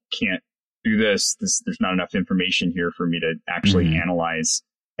 fault, can't do this. There's not enough information here for me to actually analyze.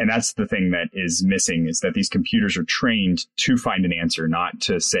 And that's the thing that is missing, is that these computers are trained to find an answer, not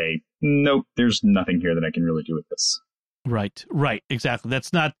to say, nope, there's nothing here that I can really do with this. Right, exactly.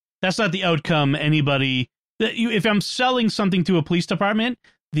 That's not the outcome anybody. If I'm selling something to a police department,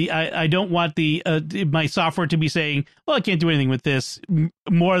 I don't want my software to be saying, well, I can't do anything with this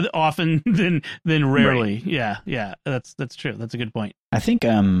more often than rarely. Right. Yeah, that's true. That's a good point. I think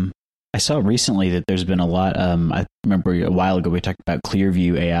I saw recently that there's been a lot. I remember a while ago we talked about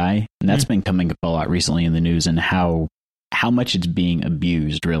Clearview AI, and that's been coming up a lot recently in the news, and how much it's being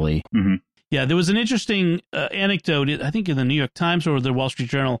abused, really. Mm-hmm. Yeah, there was an interesting anecdote, I think in the New York Times or the Wall Street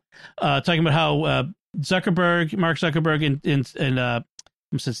Journal, talking about how Mark Zuckerberg, and I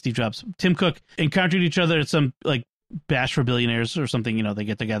said Steve Jobs, Tim Cook encountered each other at some like bash for billionaires or something. They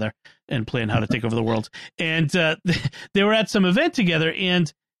get together and plan how to take over the world. And they were at some event together,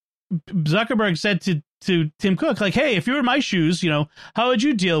 and Zuckerberg said to Tim Cook, like, hey, if you were in my shoes, how would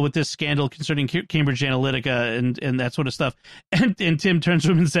you deal with this scandal concerning Cambridge Analytica and that sort of stuff? And Tim turns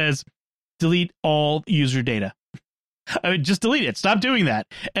to him and says, delete all user data. Just delete it. Stop doing that.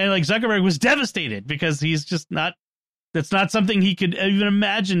 And like Zuckerberg was devastated because he's just not. That's not something he could even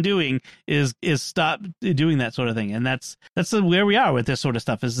imagine doing. Is stop doing that sort of thing. And that's where we are with this sort of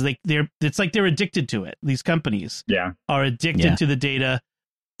stuff. Is it's like they're addicted to it. These companies are addicted to the data.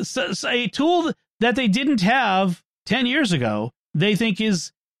 So a tool that they didn't have 10 years ago, they think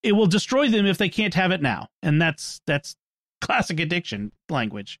it will destroy them if they can't have it now. And that's classic addiction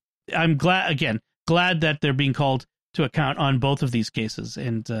language. I'm glad that they're being called to account on both of these cases,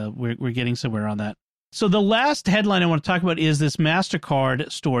 and we're getting somewhere on that. So the last headline I want to talk about is this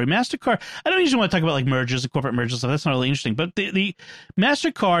MasterCard story. MasterCard, I don't usually want to talk about like mergers and corporate mergers and stuff. That's not really interesting. But the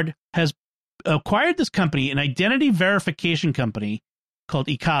MasterCard has acquired this company, an identity verification company called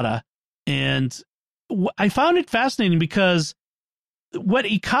Ekata. And I found it fascinating because what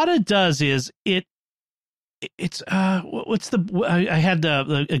Ekata does is I had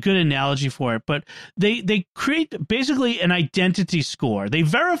a good analogy for it, but they create basically an identity score. They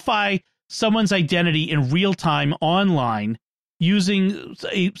verify someone's identity in real time online using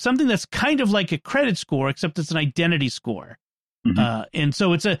something that's kind of like a credit score, except it's an identity score. Mm-hmm. And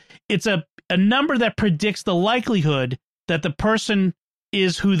so it's a number that predicts the likelihood that the person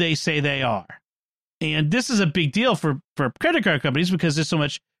is who they say they are. And this is a big deal for credit card companies because there's so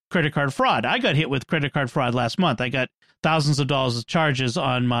much credit card fraud. I got hit with credit card fraud last month. I got thousands of dollars of charges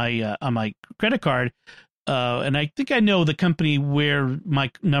on my credit card. And I think I know the company where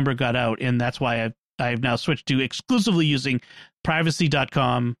my number got out, and that's why I've now switched to exclusively using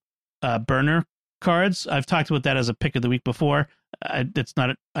privacy.com burner cards. I've talked about that as a pick of the week before. I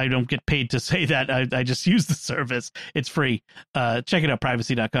don't get paid to say that. I just use the service. It's free. Check it out,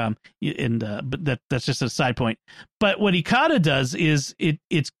 privacy.com. But that's just a side point. But what Ekata does is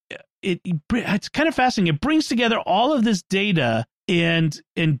it's kind of fascinating. It brings together all of this data and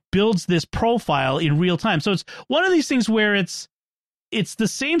builds this profile in real time. So it's one of these things where it's the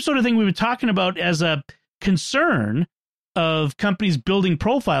same sort of thing we were talking about as a concern of companies building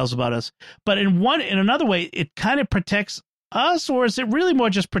profiles about us, but in another way, it kind of protects us, or is it really more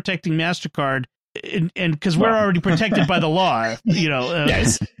just protecting MasterCard? And because we're already protected by the law,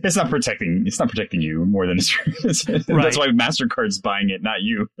 it's not protecting you more than it's right. That's why MasterCard's buying it, not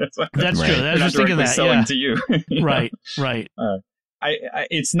you. That's true. I was just thinking that. Selling to you. Right.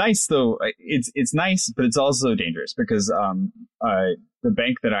 It's nice though. It's nice, but it's also dangerous because the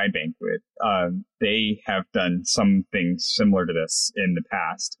bank that I bank with, they have done some things similar to this in the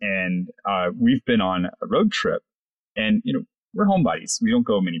past, and we've been on a road trip, and we're homebodies. We don't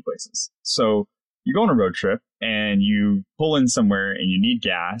go many places, so you go on a road trip and you pull in somewhere and you need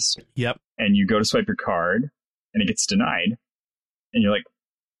gas. Yep. and you go to swipe your card and it gets denied. And you're like,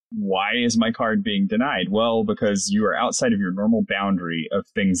 why is my card being denied? Well, because you are outside of your normal boundary of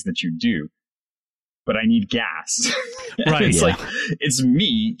things that you do. But I need gas. Right. It's like, it's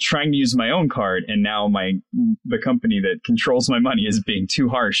me trying to use my own card. And now the company that controls my money is being too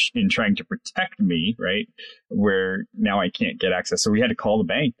harsh in trying to protect me, right? Where now I can't get access. So we had to call the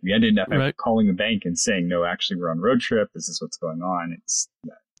bank. We ended up calling the bank and saying, no, actually, we're on a road trip. This is what's going on. It's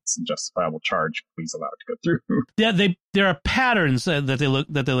an unjustifiable charge. Please allow it to go through. Yeah, there are patterns that they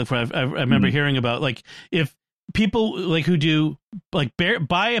look for. I remember hearing about, like, if people like who do like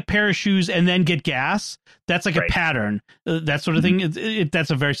buy a pair of shoes and then get gas, that's like a pattern, that sort of thing. That's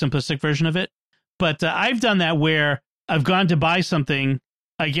a very simplistic version of it. But I've done that where I've gone to buy something,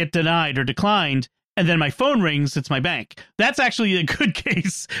 I get denied or declined, and then my phone rings, it's my bank. That's actually a good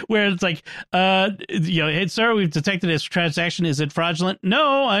case where it's like, hey, sir, we've detected this transaction. Is it fraudulent?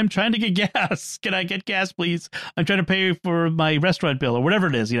 No, I'm trying to get gas. Can I get gas, please? I'm trying to pay for my restaurant bill or whatever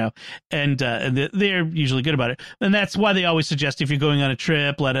it is, and they're usually good about it. And that's why they always suggest if you're going on a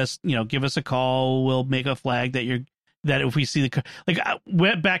trip, let us, give us a call. We'll make a flag that if we see I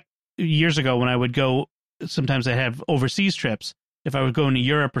went back years ago when I would go, sometimes I have overseas trips. If I would go into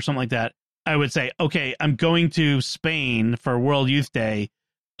Europe or something like that, I would say, okay, I'm going to Spain for World Youth Day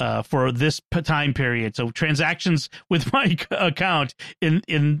for this time period. So transactions with my account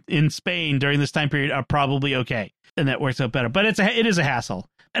in Spain during this time period are probably okay. And that works out better. But it is a hassle.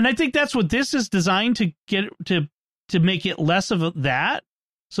 And I think that's what this is designed to get to make it less of that,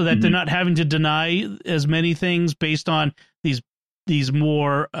 so that they're not having to deny as many things based on these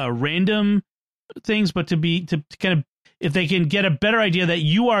more random things, but to kind of, if they can get a better idea that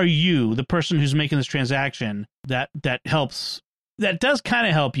you are the person who's making this transaction, that helps. That does kind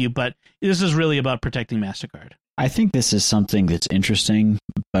of help you, but this is really about protecting MasterCard. I think this is something that's interesting,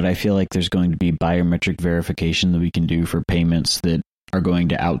 but I feel like there's going to be biometric verification that we can do for payments that are going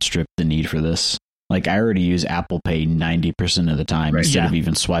to outstrip the need for this. Like, I already use Apple Pay 90% of the time instead of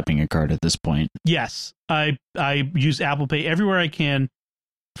even swiping a card at this point. Yes, I use Apple Pay everywhere I can,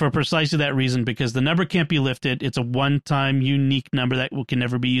 for precisely that reason, because the number can't be lifted. It's a one-time unique number that can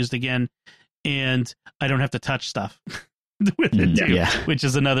never be used again, and I don't have to touch stuff with it too, which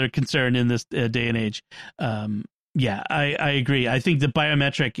is another concern in this day and age. I agree. I think the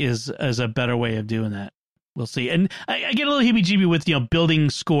biometric is a better way of doing that. We'll see. And I get a little heebie-jeebie with building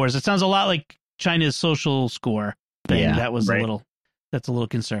scores. It sounds a lot like China's social score thing. Yeah, that was that's a little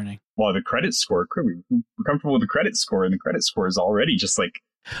concerning. Well, the credit score, we're comfortable with the credit score, and the credit score is already just like,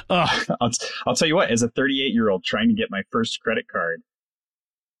 I'll tell you what, as a 38-year-old trying to get my first credit card,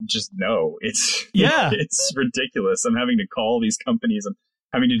 just no, it's ridiculous. I'm having to call these companies. I'm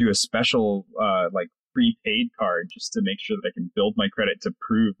having to do a special prepaid card just to make sure that I can build my credit to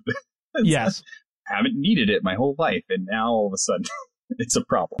prove that yes. I haven't needed it my whole life, and now all of a sudden it's a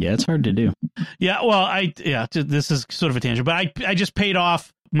problem. Yeah, it's hard to do. Yeah, well, this is sort of a tangent, but I just paid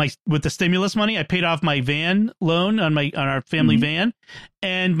off with the stimulus money. I paid off my van loan on our family van,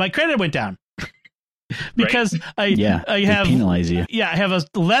 and my credit went down because I have penalize you. Yeah, I have a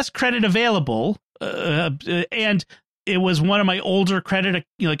less credit available, and it was one of my older credit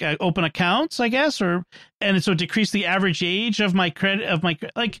open accounts, I guess, and so it decreased the average age of my credit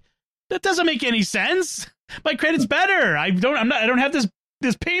that doesn't make any sense. My credit's better. I don't have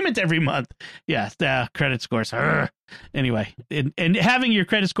this payment every month. Yeah, the credit scores. Anyway, and having your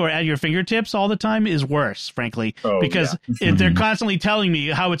credit score at your fingertips all the time is worse, frankly, because they're constantly telling me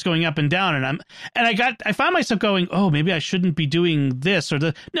how it's going up and down, and I find myself going, oh, maybe I shouldn't be doing this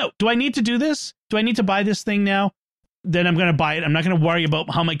no. Do I need to do this? Do I need to buy this thing now? Then I'm going to buy it. I'm not going to worry about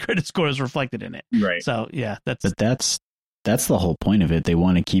how my credit score is reflected in it. Right. So yeah, that's the whole point of it. They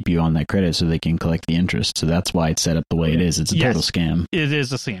want to keep you on that credit so they can collect the interest. So that's why it's set up the way it is. It's a total scam. It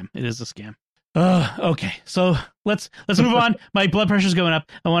is a scam. Okay. So let's move on. My blood pressure's going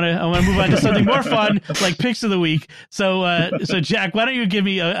up. I want to move on to something more fun, like picks of the week. So Jack, why don't you give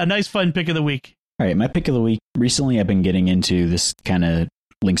me a nice fun pick of the week? All right. My pick of the week. Recently, I've been getting into this, kind of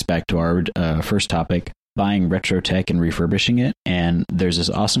links back to our first topic, buying retro tech and refurbishing it. And there's this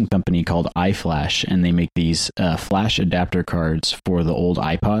awesome company called iFlash, and they make these flash adapter cards for the old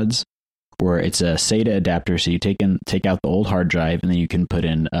iPods, where it's a SATA adapter. So you take out the old hard drive, and then you can put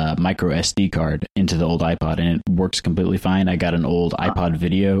in a micro SD card into the old iPod, and it works completely fine. I got an old iPod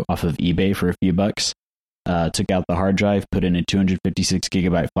video off of eBay for a few bucks. Took out the hard drive, put in a 256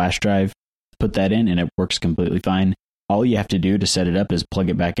 gigabyte flash drive, put that in, and it works completely fine. All you have to do to set it up is plug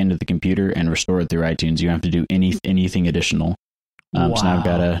it back into the computer and restore it through iTunes. You don't have to do anything additional. Wow. So now I've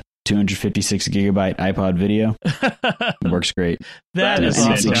got 256 gigabyte iPod video. It works great. That is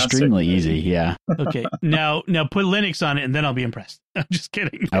and awesome. It's extremely easy. Yeah. Okay. Now put Linux on it, and then I'll be impressed. I'm just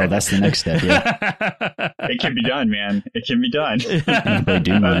kidding. Oh, that's the next step. Yeah. It can be done, man. It can be done. You can play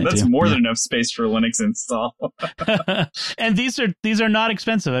Doom on it, That's too. more than enough space for Linux install. And these are not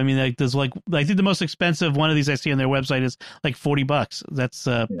expensive. I mean, like there's I think the most expensive one of these I see on their website is like $40. That's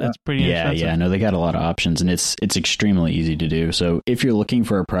pretty expensive. Yeah. No, they got a lot of options, and it's extremely easy to do. So if you're looking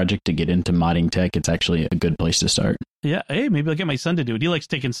for a project to get into modding tech, it's actually a good place to start. Yeah. Hey, maybe I'll get my son to do it. He likes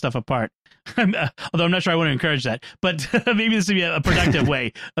taking stuff apart. Although I'm not sure I want to encourage that, but maybe this would be a productive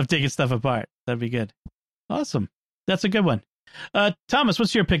way of taking stuff apart. That'd be good. Awesome. That's a good one. Thomas,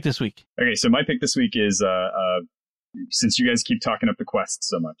 what's your pick this week? Okay, so my pick this week is since you guys keep talking up the Quest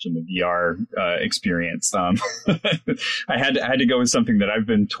so much and the VR experience, I had to go with something that I've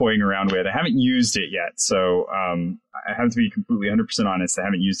been toying around with. I haven't used it yet, so I have to be completely 100% honest. I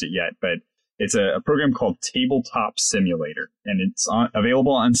haven't used it yet, but it's a program called Tabletop Simulator, and it's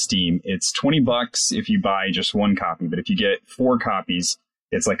available on Steam. It's $20 if you buy just one copy, but if you get 4 copies,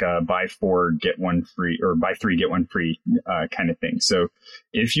 it's like a buy 4 get 1 free, or buy 3 get 1 free kind of thing. So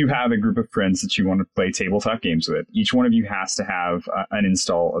if you have a group of friends that you want to play tabletop games with, each one of you has to have an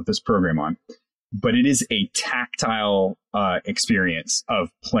install of this program on. But it is a tactile experience of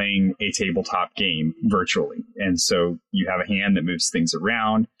playing a tabletop game virtually. And so you have a hand that moves things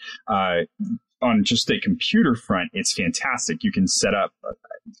around. On just a computer front, it's fantastic. You can set up,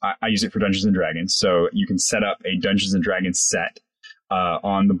 I use it for Dungeons and Dragons. So you can set up a Dungeons and Dragons set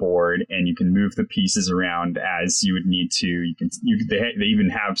on the board, and you can move the pieces around as you would need to. They even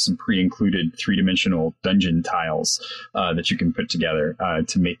have some pre-included 3-dimensional dungeon tiles that you can put together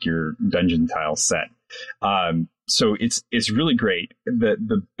to make your dungeon tile set. So it's really great.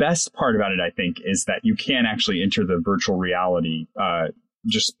 The best part about it, I think, is that you can actually enter the virtual reality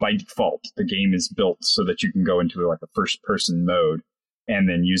just by default. The game is built so that you can go into like a first-person mode and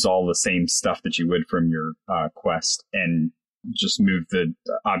then use all the same stuff that you would from your Quest and just move the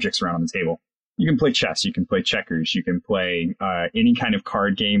objects around on the table. You can play chess, you can play checkers, you can play any kind of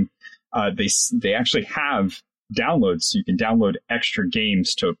card game. They actually have downloads, so you can download extra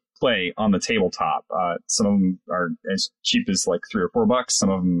games to play on the tabletop. Some of them are as cheap as like $3 or $4. Some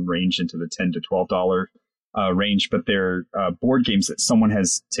of them range into the $10 to $12 range, but they're board games that someone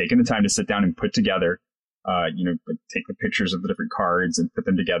has taken the time to sit down and put together. Like take the pictures of the different cards and put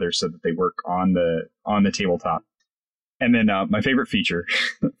them together so that they work on the tabletop. And then my favorite feature,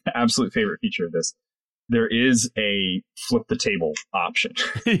 absolute favorite feature of this, there is a flip the table option.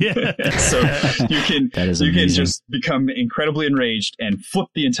 So you can just become incredibly enraged and flip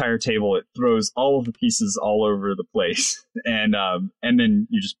the entire table. It throws all of the pieces all over the place. And then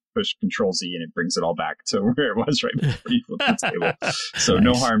you just push Control-Z and it brings it all back to where it was right before you flip the table. So nice.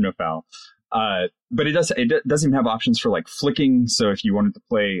 No harm, no foul. But it doesn't even have options for like flicking. So if you wanted to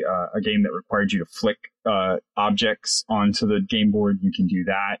play a game that required you to flick objects onto the game board, you can do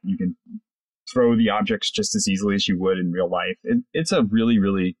that. You can throw the objects just as easily as you would in real life. It's a really,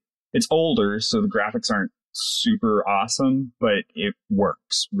 really, it's older, so the graphics aren't super awesome, but it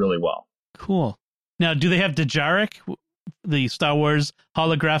works really well. Cool. Now, do they have Dejarik, the Star Wars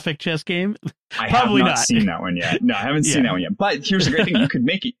holographic chess game? I have not seen that one yet. No, I haven't seen that one yet. But here's the great thing: you could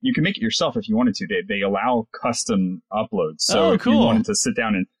make it yourself if you wanted to. They allow custom uploads. So if you wanted to sit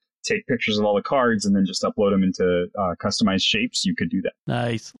down and take pictures of all the cards and then just upload them into customized shapes, you could do that.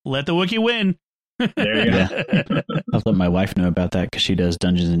 Nice. Let the Wookiee win. There you go. I'll let my wife know about that because she does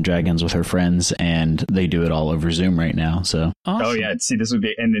Dungeons and Dragons with her friends, and they do it all over Zoom right now. So. Awesome. Oh yeah, see, this would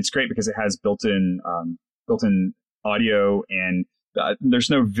be, and it's great because it has built-in audio, and there's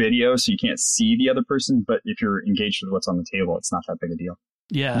no video, so you can't see the other person. But if you're engaged with what's on the table, it's not that big a deal.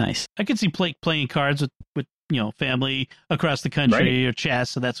 Yeah, nice. I could see playing cards with family across the country, or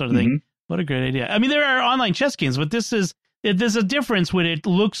chess, and that sort of thing. Mm-hmm. What a great idea! I mean, there are online chess games, but there's a difference when it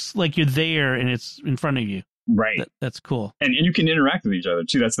looks like you're there and it's in front of you. Right. That's cool. And you can interact with each other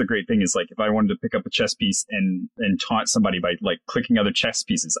too. That's the great thing is like if I wanted to pick up a chess piece and taunt somebody by like clicking other chess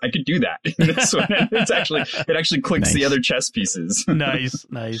pieces, I could do that. This one, it actually clicks nice. The other chess pieces. Nice.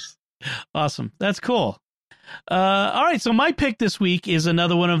 Awesome. That's cool. All right. So my pick this week is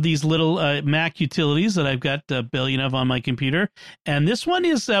another one of these little Mac utilities that I've got a billion of on my computer. And this one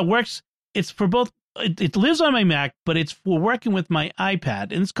is works. It's for both. It lives on my Mac, but it's for working with my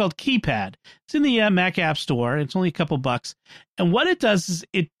iPad, and it's called Keypad. It's in the Mac App Store. It's only a couple bucks. And what it does is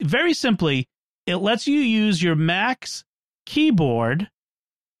it very simply, it lets you use your Mac's keyboard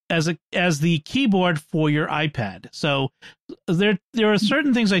as the keyboard for your iPad. So there are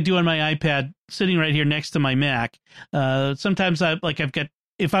certain things I do on my iPad sitting right here next to my Mac. Sometimes I've got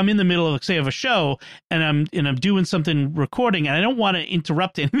if I'm in the middle of, say, of a show and I'm doing something recording and I don't want to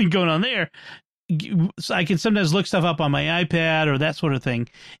interrupt anything going on there, so I can sometimes look stuff up on my iPad or that sort of thing.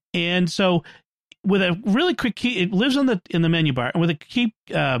 And so with a really quick key, it lives in the menu bar, and with a key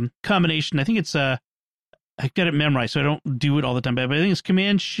combination, I think it's I got it memorized, so I don't do it all the time, but I think it's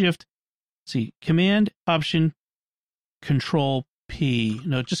Command Option Control P.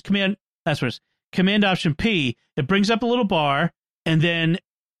 No, just Command. That's what it's Command Option P. It brings up a little bar, and then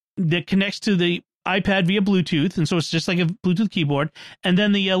that connects to the iPad via Bluetooth, and so it's just like a Bluetooth keyboard. And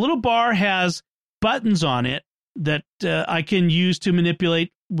then the little bar has buttons on it that I can use to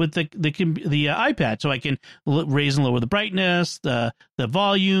manipulate with the iPad. So I can raise and lower the brightness, the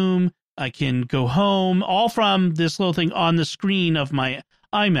volume. I can go home, all from this little thing on the screen of my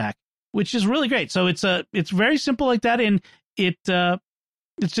iMac, which is really great. So it's very simple like that, and it's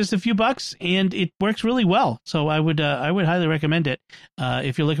just a few bucks, and it works really well. So I would highly recommend it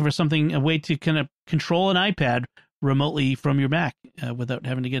if you're looking for a way to kind of control an iPad remotely from your Mac without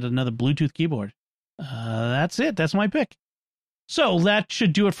having to get another Bluetooth keyboard. That's it. That's my pick. So that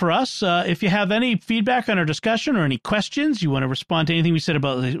should do it for us. If you have any feedback on our discussion or any questions, you want to respond to anything we said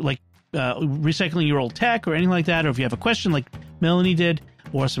about recycling your old tech or anything like that, or if you have a question like Melanie did,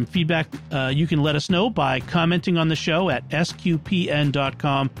 or some feedback, you can let us know by commenting on the show at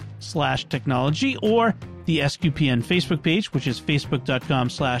sqpn.com/technology or the SQPN Facebook page, which is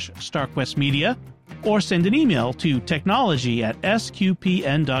facebook.com/StarQuestMedia, or send an email to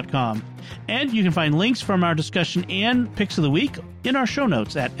technology@sqpn.com. And you can find links from our discussion and picks of the week in our show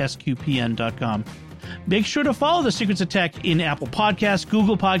notes at sqpn.com. Make sure to follow The Secrets of Tech in Apple Podcasts,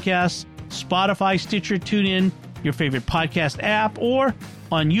 Google Podcasts, Spotify, Stitcher, TuneIn, your favorite podcast app, or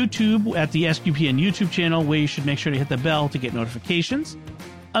on YouTube at the SQPN YouTube channel, where you should make sure to hit the bell to get notifications.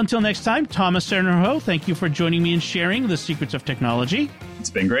 Until next time, Thomas Cernerho, thank you for joining me and sharing the secrets of technology. It's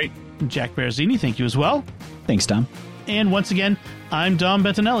been great. Jack Barzini, thank you as well. Thanks, Tom. And once again, I'm Dom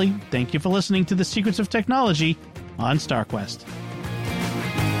Bettinelli. Thank you for listening to The Secrets of Technology on StarQuest.